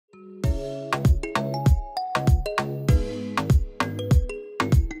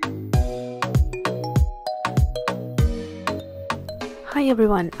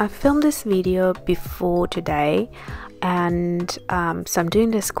everyone, I filmed this video before today and so I'm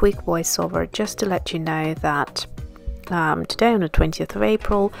doing this quick voiceover just to let you know that today on the 20th of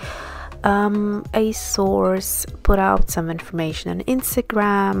April a source put out some information on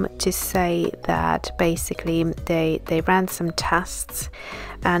Instagram to say that basically they ran some tests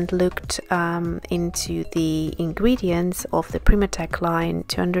and looked into the ingredients of the PrimaTek line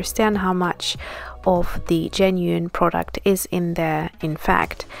to understand how much of the genuine product is in there in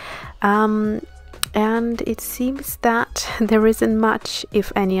fact, and it seems that there isn't much,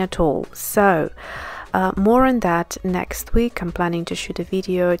 if any at all. So more on that next week. I'm planning to shoot a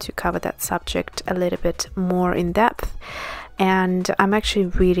video to cover that subject a little bit more in depth, and I'm actually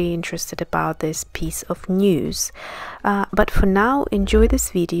really interested about this piece of news. But for now, enjoy this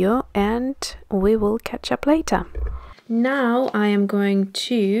video and we will catch up later. Now I am going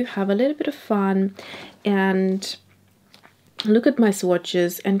to have a little bit of fun and look at my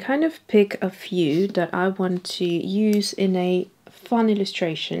swatches and kind of pick a few that I want to use in a fun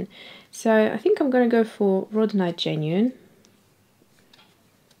illustration. So I think I'm going to go for Rhodonite Genuine.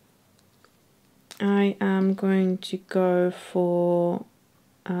 I am going to go for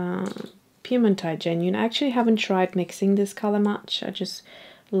Piemontite Genuine. I actually haven't tried mixing this color much. I just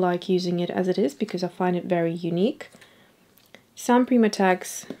like using it as it is because I find it very unique. Some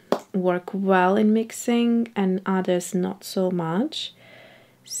PrimaTeks work well in mixing and others not so much.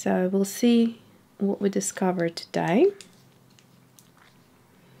 So we'll see what we discover today.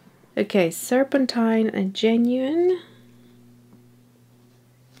 Okay, Serpentine and Genuine.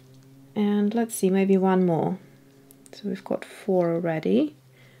 And let's see, maybe one more. So we've got 4 already.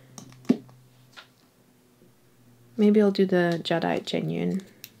 Maybe I'll do the Jadeite Genuine.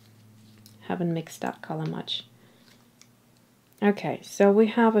 Haven't mixed that color much. Okay, so we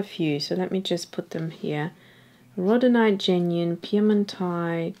have a few, so let me just put them here. Rhodonite Genuine,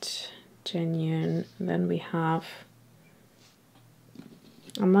 Piemontite Genuine, and then we have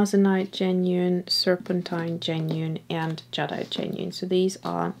Amazonite Genuine, Serpentine Genuine, and Jadeite Genuine. So these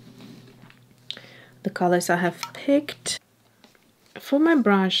are the colors I have picked. For my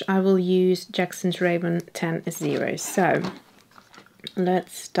brush, I will use Jackson's Raven 10-0. So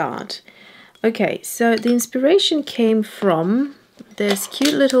let's start. Okay, so the inspiration came from this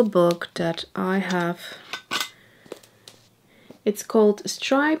cute little book that I have. It's called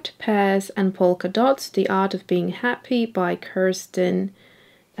Striped Pears and Polka Dots, The Art of Being Happy by Kirsten,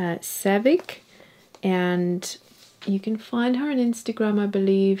 Sevig, and you can find her on Instagram, I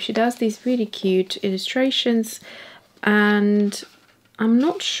believe. She does these really cute illustrations, and I'm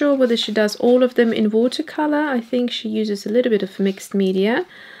not sure whether she does all of them in watercolor. I think she uses a little bit of mixed media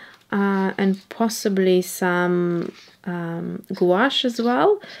and possibly some gouache as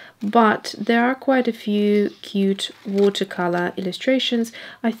well, but there are quite a few cute watercolor illustrations.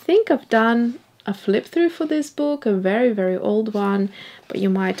 I think I've done a flip through for this book, a very old one, but you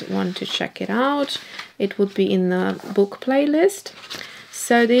might want to check it out. It would be in the book playlist.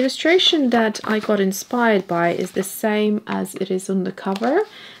 So the illustration that I got inspired by is the same as it is on the cover,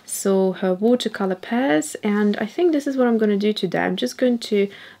 so her watercolor pears, and I think this is what I'm going to do today. I'm just going to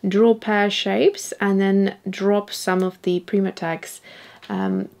draw pear shapes and then drop some of the PrimaTeks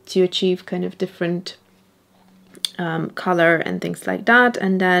to achieve kind of different color and things like that,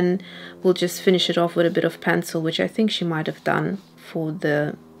 and then we'll just finish it off with a bit of pencil, which I think she might have done for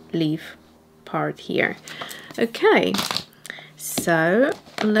the leaf part here. Okay, so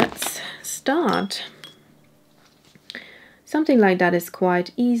let's start. Something like that is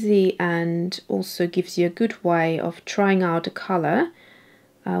quite easy and also gives you a good way of trying out a color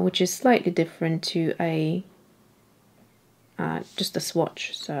which is slightly different to a just a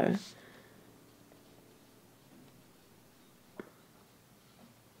swatch. So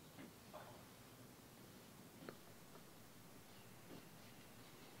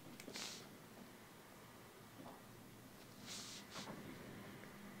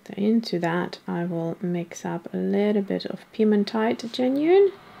into that I will mix up a little bit of Piemontite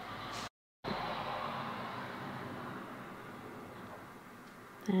Genuine.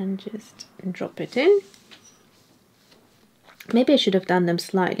 And just drop it in. Maybe I should have done them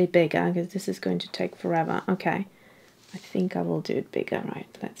slightly bigger because this is going to take forever. Okay, I think I will do it bigger.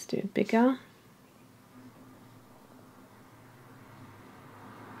 Right, let's do it bigger.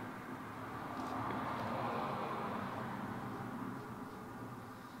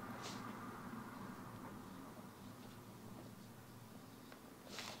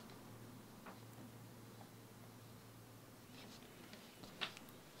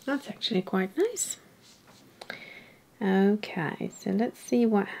 That's actually quite nice. Okay, so let's see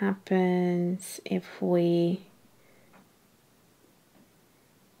what happens if we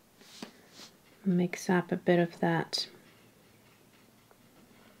mix up a bit of that.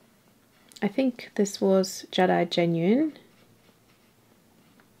 I think this was Jadeite Genuine.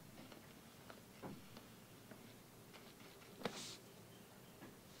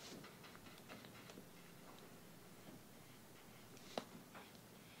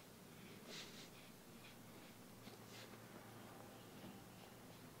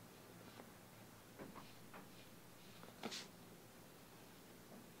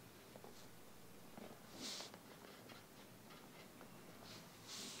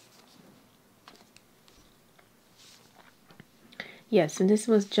 Yes, and this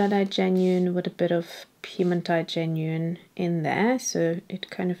was Jadeite Genuine with a bit of Piemontite Genuine in there, so it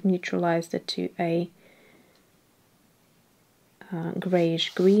kind of neutralized it to a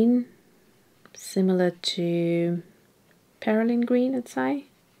greyish green, similar to Perylene green, I'd say.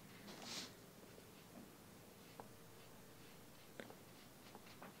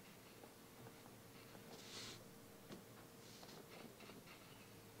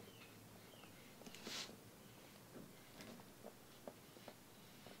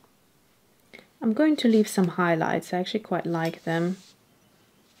 I'm going to leave some highlights. I actually quite like them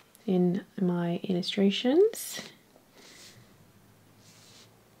in my illustrations.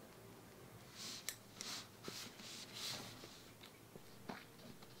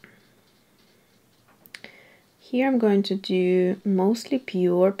 Here I'm going to do mostly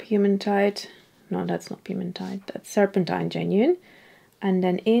pure Piemontite. No, that's not Piemontite, that's Serpentine Genuine. And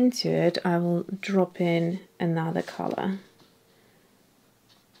then into it I will drop in another color.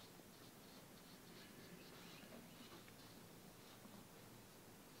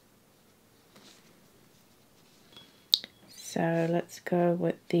 So let's go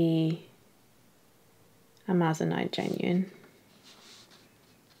with the Amazonite Genuine.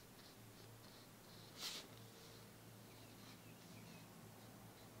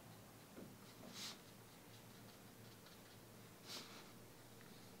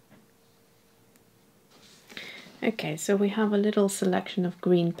 Okay, so we have a little selection of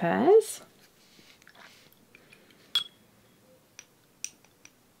green pears.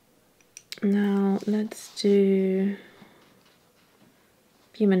 Now let's do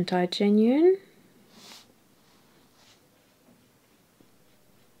Piemontite Genuine.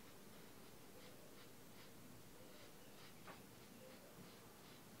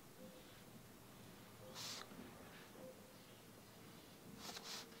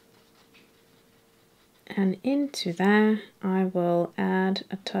 And into there I will add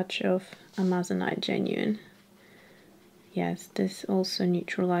a touch of Amazonite Genuine. Yes, this also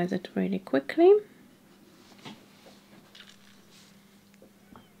neutralizes it really quickly.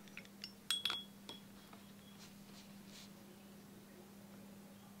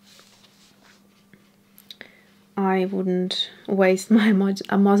 I wouldn't waste my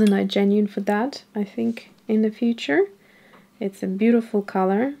Amazonite Genuine for that, I think, in the future. It's a beautiful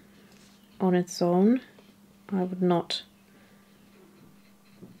color on its own. I would not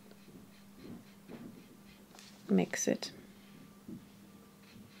mix it.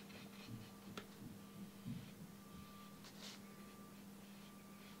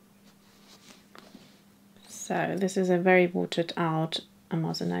 So this is a very watered out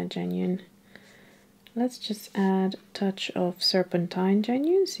Amazonite Genuine. Let's just add a touch of Serpentine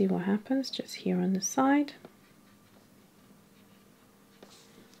Genuine, see what happens just here on the side.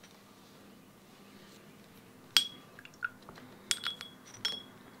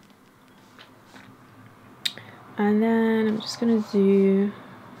 And then I'm just going to do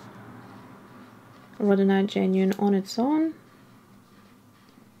Rhodonite Genuine on its own.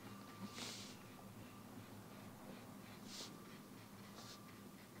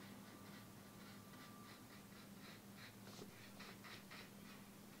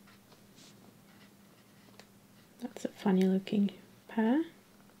 That's a funny looking pear.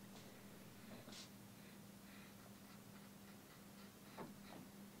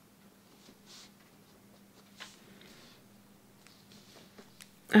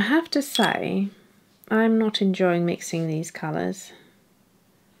 I have to say, I'm not enjoying mixing these colors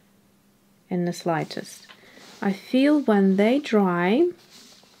in the slightest. I feel when they dry,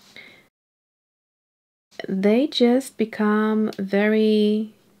 they just become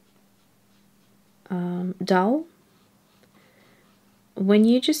very dull. When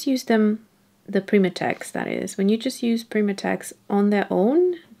you just use them, the PrimaTeks that is, when you just use PrimaTeks on their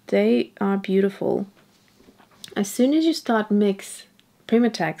own, they are beautiful. As soon as you start mix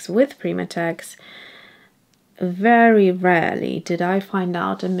PrimaTeks with PrimaTeks, very rarely did I find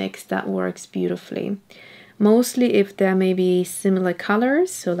out a mix that works beautifully. Mostly if there may be similar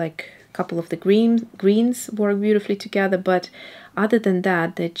colors, so like couple of the greens work beautifully together, but other than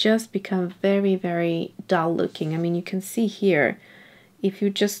that, they just become very, very dull looking. I mean, you can see here, if you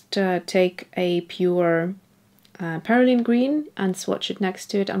just take a pure Perylene green and swatch it next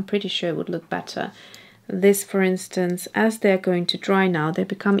to it, I'm pretty sure it would look better. This, for instance, as they're going to dry now, they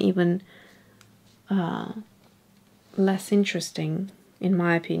become even less interesting, in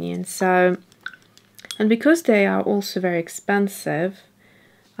my opinion. So, and because they are also very expensive,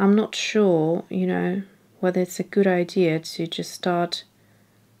 I'm not sure, you know, whether it's a good idea to just start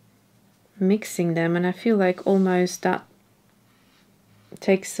mixing them, and I feel like almost that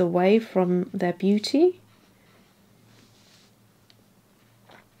takes away from their beauty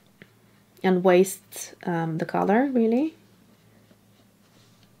and wastes the color, really.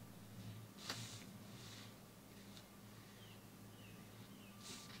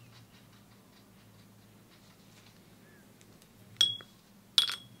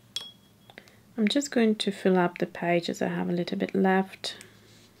 I'm just going to fill up the page as I have a little bit left.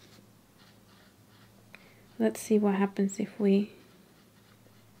 Let's see what happens if we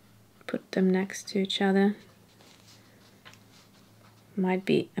put them next to each other. Might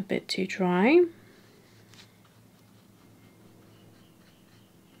be a bit too dry.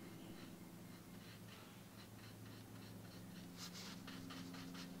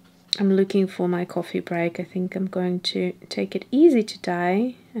 I'm looking for my coffee break. I think I'm going to take it easy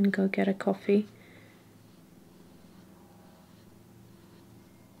today and go get a coffee.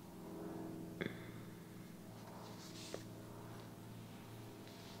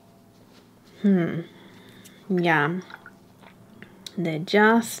 Yeah, they're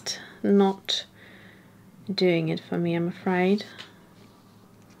just not doing it for me, I'm afraid.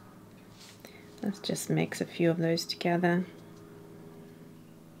 Let's just mix a few of those together.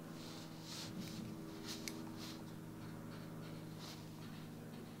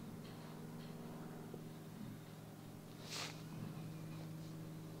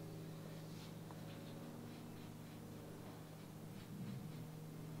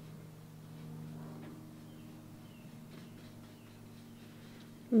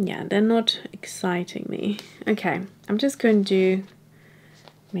 Yeah, they're not exciting me. Okay, I'm just going to do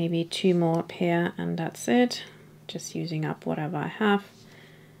maybe 2 more up here and that's it. Just using up whatever I have.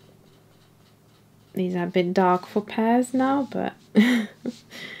 These are a bit dark for pears now, but a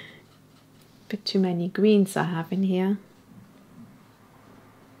bit too many greens I have in here.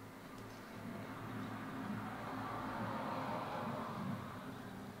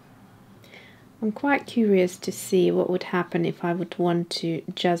 I'm quite curious to see what would happen if I would want to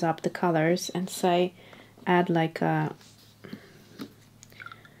jazz up the colors and say add like a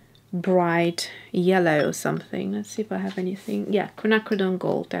bright yellow or something. Let's see if I have anything. Yeah, quinacridone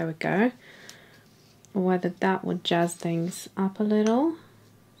gold, there we go. Whether that would jazz things up a little.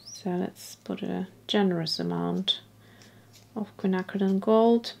 So let's put a generous amount of quinacridone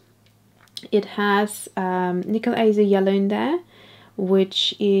gold. It has nickel azo yellow in there,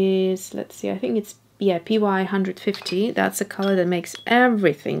 which is, let's see, I think it's, yeah, PY 150. That's a color that makes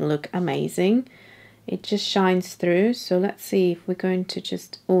everything look amazing. It just shines through. So let's see if we're going to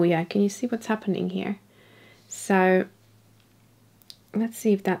just, oh yeah, can you see what's happening here? So let's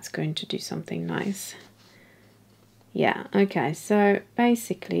see if that's going to do something nice. Yeah, okay, so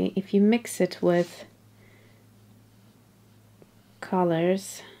basically if you mix it with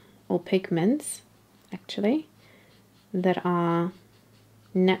colors or pigments, actually, that are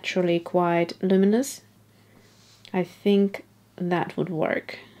naturally quite luminous, I think that would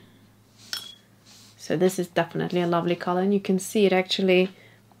work. So this is definitely a lovely color, and you can see it actually,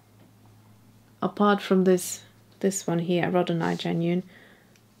 apart from this one here, Rhodonite Genuine,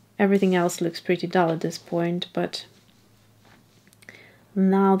 everything else looks pretty dull at this point. But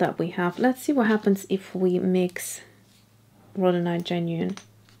now that we have, let's see what happens if we mix Rhodonite Genuine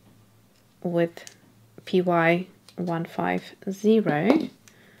with PY 150.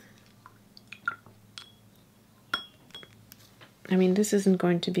 I mean, this isn't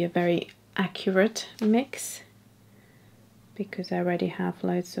going to be a very accurate mix because I already have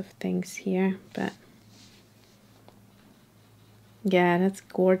loads of things here, but yeah, that's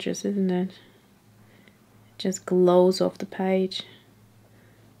gorgeous, isn't it? It just glows off the page.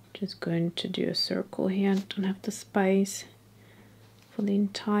 Just going to do a circle here. I don't have the space for the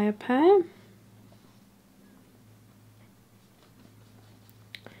entire pair.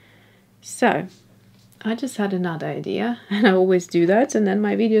 So I just had another idea, and I always do that, and then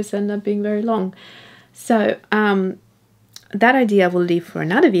my videos end up being very long. So that idea I will leave for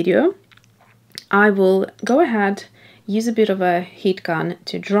another video. I will go ahead, use a bit of a heat gun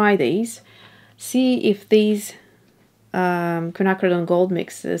to dry these, see if these quinacridone gold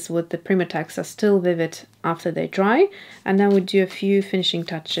mixes with the PrimaTeks are still vivid after they dry. And then we do a few finishing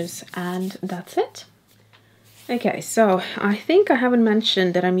touches and that's it. Okay, so I think I haven't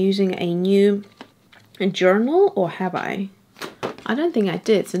mentioned that I'm using a new journal, or have I? I don't think I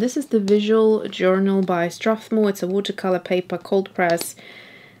did. So this is the Visual Journal by Strathmore. It's a watercolor paper, cold press,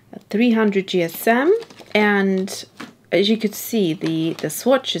 300 GSM. And as you could see, the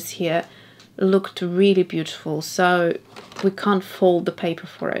swatches here looked really beautiful. So we can't fold the paper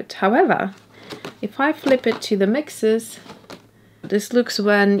for it. However, if I flip it to the mixes, this looks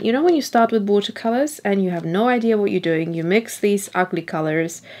when you start with watercolors and you have no idea what you're doing, you mix these ugly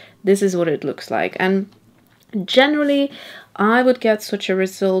colors, this is what it looks like. And generally, I would get such a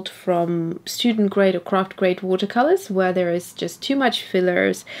result from student grade or craft grade watercolors where there is just too much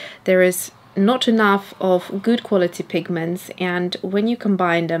fillers, there is not enough of good quality pigments, and when you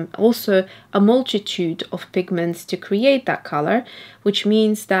combine them, also a multitude of pigments to create that color, which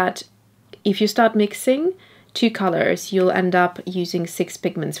means that if you start mixing 2 colors, you'll end up using 6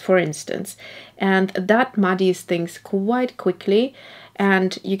 pigments, for instance, and that muddies things quite quickly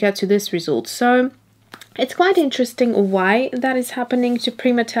and you get to this result. So it's quite interesting why that is happening to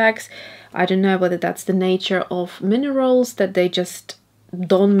PrimaTeks. I don't know whether that's the nature of minerals, that they just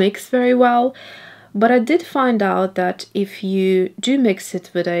don't mix very well, but I did find out that if you do mix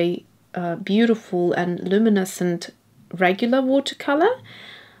it with a beautiful and luminescent regular watercolor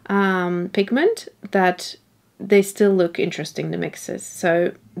pigment, that they still look interesting, the mixes.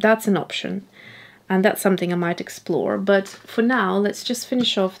 So that's an option, and that's something I might explore. But for now, let's just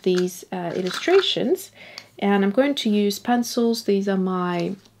finish off these illustrations, and I'm going to use pencils. These are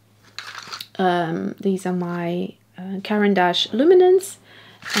my Caran Luminance,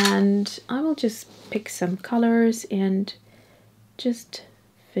 and I will just pick some colors and just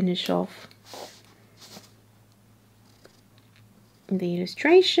finish off the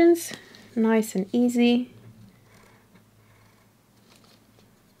illustrations, nice and easy.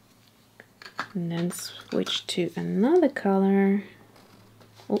 And then switch to another color.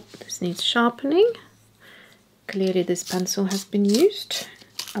 Oh, this needs sharpening. Clearly this pencil has been used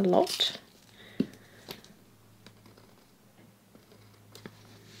a lot.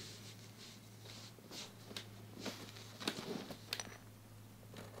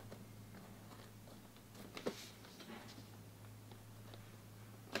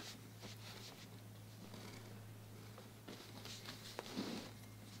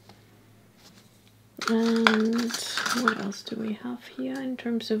 And what else do we have here in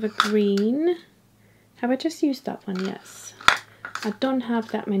terms of a green? Have I just used that one? Yes. I don't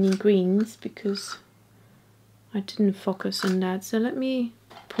have that many greens because I didn't focus on that. So let me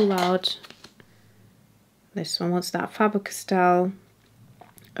pull out this one. What's that? Faber-Castell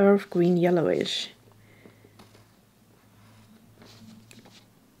Earth Green Yellowish.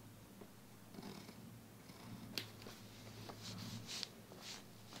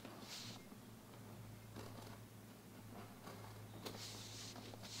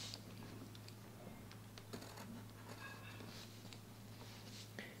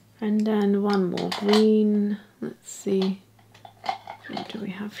 And then one more green. Let's see, what do we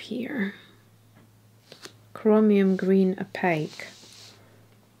have here? Chromium green opaque.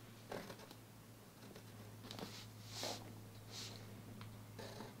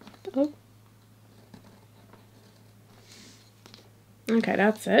 Oh. Okay,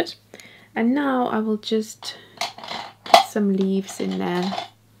 that's it. And now I will just put some leaves in there.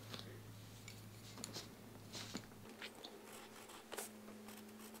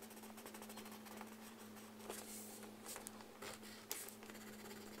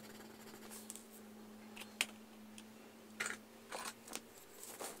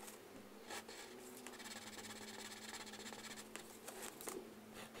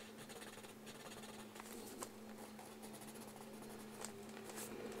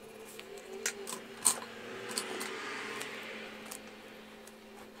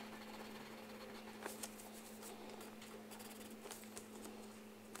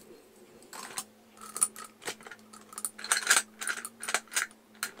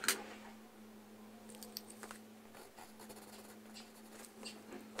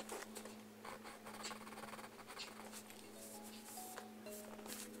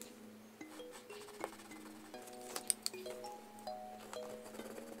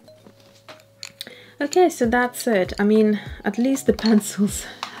 Okay, so that's it. I mean, at least the pencils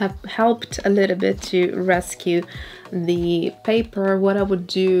have helped a little bit to rescue the paper. What I would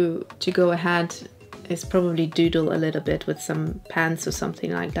do to go ahead is probably doodle a little bit with some pens or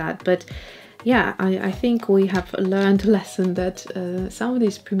something like that. But yeah, I think we have learned a lesson that some of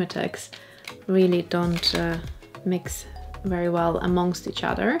these PrimaTeks really don't mix very well amongst each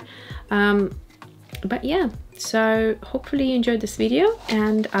other. But yeah, so hopefully you enjoyed this video,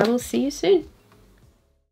 and I will see you soon.